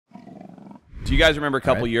Do you guys remember a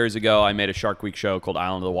couple years ago I made a Shark Week show called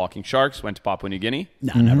Island of the Walking Sharks? Went to Papua New Guinea.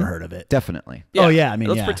 No, never heard of it. Definitely. Oh yeah, I mean,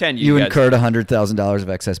 let's pretend You guys, incurred $100,000 of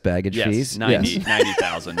excess baggage fees.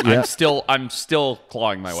 90,000. I'm still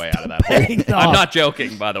clawing my way out of that. paying I'm off. not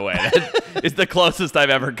joking, by the way. That is the closest I've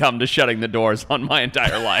ever come to shutting the doors on my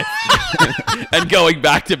entire life and going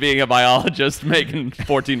back to being a biologist, making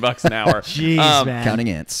 $14 an hour. Jeez, man. Counting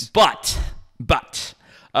ants. But,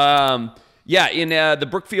 yeah, in the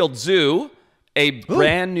Brookfield Zoo, a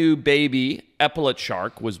brand new baby epaulette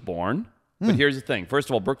shark was born. But here's the thing. First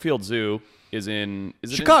of all, Brookfield Zoo is in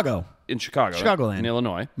Chicago. In Chicago. Chicagoland. In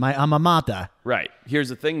Illinois. My alma mater. Right. Here's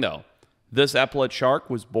the thing, though. This epaulette shark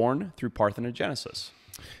was born through parthenogenesis.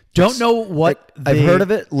 Don't know what I've heard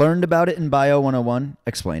of it, learned about it in Bio 101.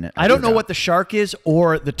 Explain it. I don't know what the shark is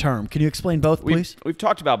or the term. Can you explain both, please? We've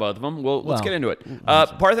talked about both of them. Well, let's get into it.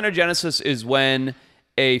 Parthenogenesis is when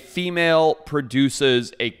a female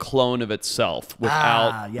produces a clone of itself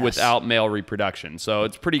without male reproduction. So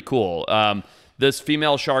it's pretty cool. This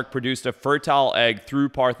female shark produced a fertile egg through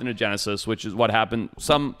parthenogenesis, which is what happened.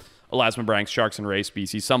 Some elasmobranchs, sharks and ray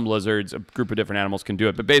species, some lizards, a group of different animals can do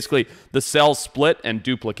it. But basically, the cells split and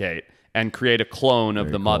duplicate and create a clone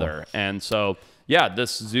of the mother. And so, yeah,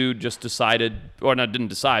 this zoo just decided, or not didn't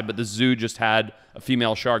decide, but the zoo just had a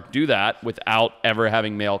female shark do that without ever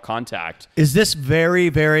having male contact. Is this very,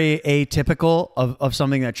 very atypical of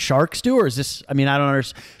something that sharks do, or is this? I mean, I don't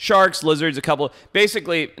understand. Sharks, lizards, a couple.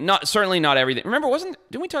 Basically, certainly not everything. Remember,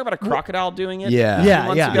 didn't we talk about a crocodile doing it? Yeah. a few Yeah,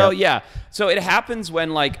 months yeah. ago? Yeah. So it happens when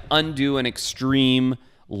like undue and extreme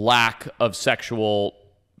lack of sexual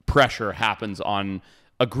pressure happens on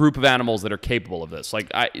a group of animals that are capable of this.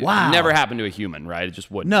 Like, it never happened to a human, right? It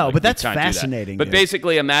just wouldn't. No, Like, but you that's can't do that. fascinating, But dude.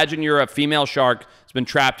 basically, imagine you're a female shark that's been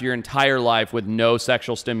trapped your entire life with no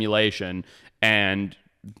sexual stimulation, and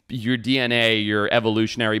your DNA, your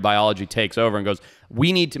evolutionary biology takes over and goes,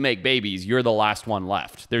 we need to make babies. You're the last one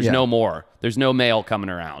left. There's no more. There's no male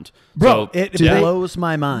coming around. Bro, So, it blows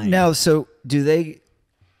my mind. Now, so do they,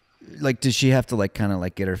 like, does she have to, like, kind of,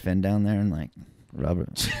 like, get her fin down there and, like, rub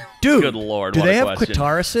it? Dude, Good Lord, do what they a have question.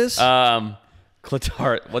 clitorises?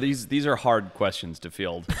 Well, these are hard questions to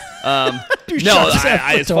field. Do No, sharks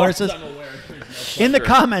have as far as clitorises? I'm aware, In the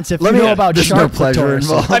comments, if Let you me- know about there's no shark pleasure clitorises.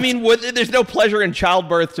 involved. I mean, there's no pleasure in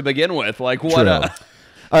childbirth to begin with. Like, what? True.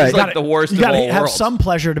 All right, It's like the worst You of all gotta have worlds. some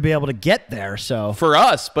pleasure to be able to get there. So For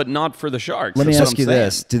us, but not for the sharks. Let me That's ask what you I'm saying.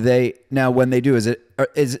 this: do they now when they do? Is it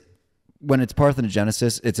when it's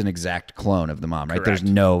parthenogenesis? It's an exact clone of the mom, right? Correct. There's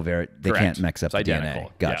no they Correct. can't mix up It's the identical.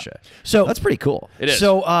 DNA. Gotcha. Yeah. So That's pretty cool. It is.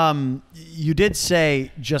 So, you did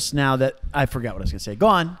say just now that I forgot what I was gonna say. Go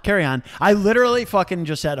on, carry on. I literally fucking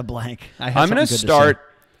just had a blank. I'm going to start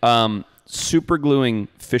super gluing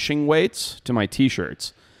fishing weights to my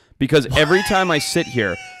T-shirts because every time I sit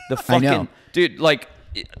here, the fucking know. dude, like,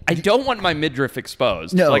 I don't want my midriff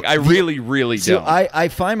exposed. No, like I really, really So don't. I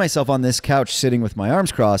find myself on this couch sitting with my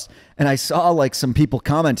arms crossed, and I saw like some people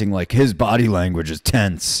commenting like his body language is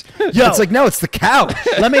tense. Yo. It's like no, it's the couch.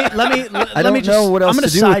 Let me I don't just, know what else I'm to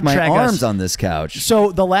gonna do with my sidetrack arms us. on this couch.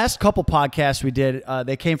 So the last couple podcasts we did,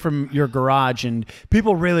 they came from your garage, and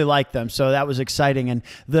people really liked them. So that was exciting, and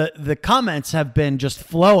the comments have been just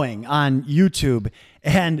flowing on YouTube,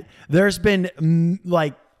 and there's been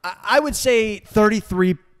like I would say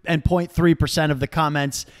 33.3% of the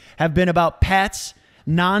comments have been about Pat's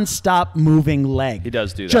nonstop moving leg. He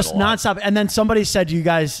does do that just a lot. nonstop. And then somebody said you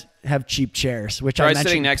guys have cheap chairs, which I Try mentioned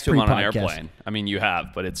sitting next to him on an pre-podcast. airplane. I mean, you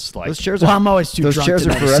have, but it's like Those chairs Well, are I'm always too those drunk chairs to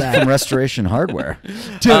are notice that. from Restoration Hardware.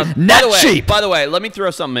 Dude, not cheap. By the way, let me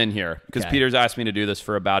throw something in here because Okay. Peter's asked me to do this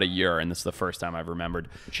for about a year, and this is the first time I've remembered.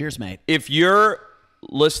 cheers, mate. If you're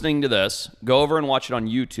listening to this, go over and watch it on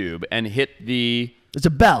YouTube and hit the It's a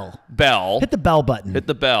bell. bell. Hit the bell button. Hit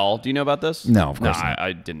the bell. Do you know about this? No, of course not.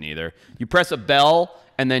 I didn't either. You press a bell,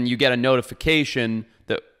 and then you get a notification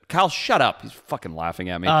that Kyle, shut up. He's fucking laughing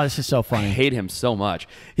at me. Oh, this is so I funny. hate him so much.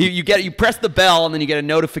 You press the bell, and then you get a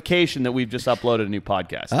notification that we've just uploaded a new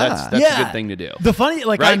podcast. That's a good thing to do. The funny,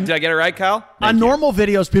 like, Right? on, Did I get it right, Kyle? on Thank you. normal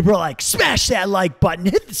videos, people are like, smash that like button,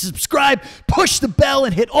 hit the subscribe, push the bell,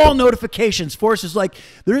 and hit all notifications. Forrest is like,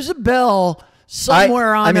 there's a bell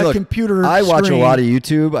somewhere on the look, computer I watch a screen. lot of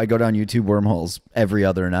YouTube. I go down YouTube wormholes every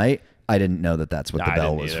other night. I didn't know that that's what I the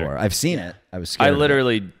bell didn't was either. for. I've seen it. I was scared. I of it.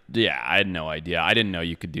 literally, I had no idea. I didn't know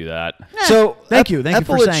you could do that. So Thank you for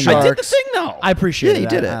epaulette saying that. I did the sharks- thing, though. I appreciate Yeah, it. you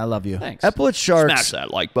did it. I love you. Thanks. Epaulette sharks. Smash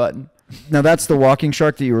that like button. Now that's the walking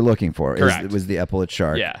shark that you were looking for. Correct. Was the epaulette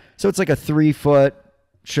shark? Yeah. So it's like a 3-foot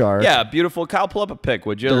shark. Yeah, beautiful. Kyle, pull up a pic,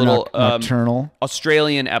 would you? They're A little nocturnal.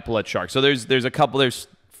 Australian epaulette shark. So there's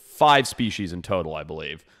 5 species in total, I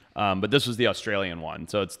believe. But this was the Australian one.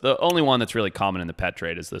 So it's the only one that's really common in the pet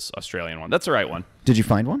trade is this Australian one. That's the right one. Did you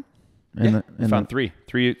find one? We found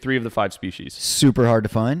three of the 5 species. Super hard to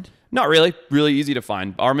find? Not really. Really easy to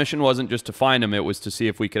find. Our mission wasn't just to find them. It was to see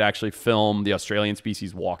if we could actually film the Australian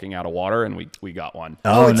species walking out of water, and we got one.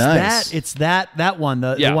 Oh, it's nice. It's that one,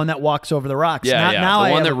 the one that walks over the rocks. Yeah, Now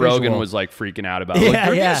the one I that have a Rogan visual. was like freaking out about. Yeah, Like,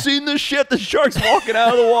 have yeah. you seen this shit? The shark's walking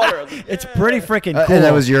out of the water. It's pretty freaking cool. And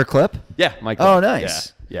that was your clip? Yeah, Mike. Oh,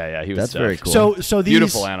 nice. Yeah. He was That's very cool. So these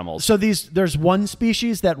beautiful animals. So there's one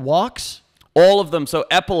species that walks. All of them. So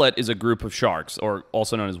epaulette is a group of sharks, or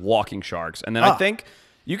also known as walking sharks. And then I think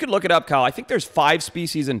you could look it up, Kyle. I think there's 5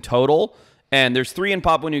 species in total, and there's 3 in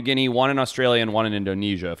Papua New Guinea, 1 in Australia, and 1 in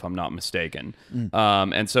Indonesia, if I'm not mistaken.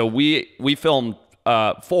 And so we filmed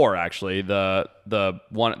 4 actually, the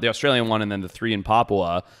Australian one, and then the 3 in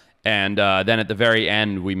Papua. And then at the very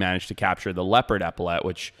end, we managed to capture the leopard epaulette,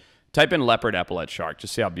 which type in leopard epaulette shark,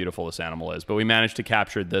 just see how beautiful this animal is. But we managed to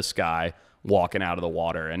capture this guy walking out of the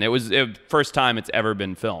water, and it was first time it's ever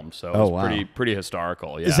been filmed, so it was pretty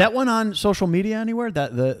historical. Yeah. Is that one on social media anywhere?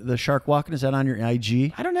 That the shark walking, is that on your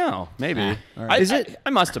IG? I don't know, maybe. Right. I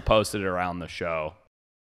must have posted it around the show.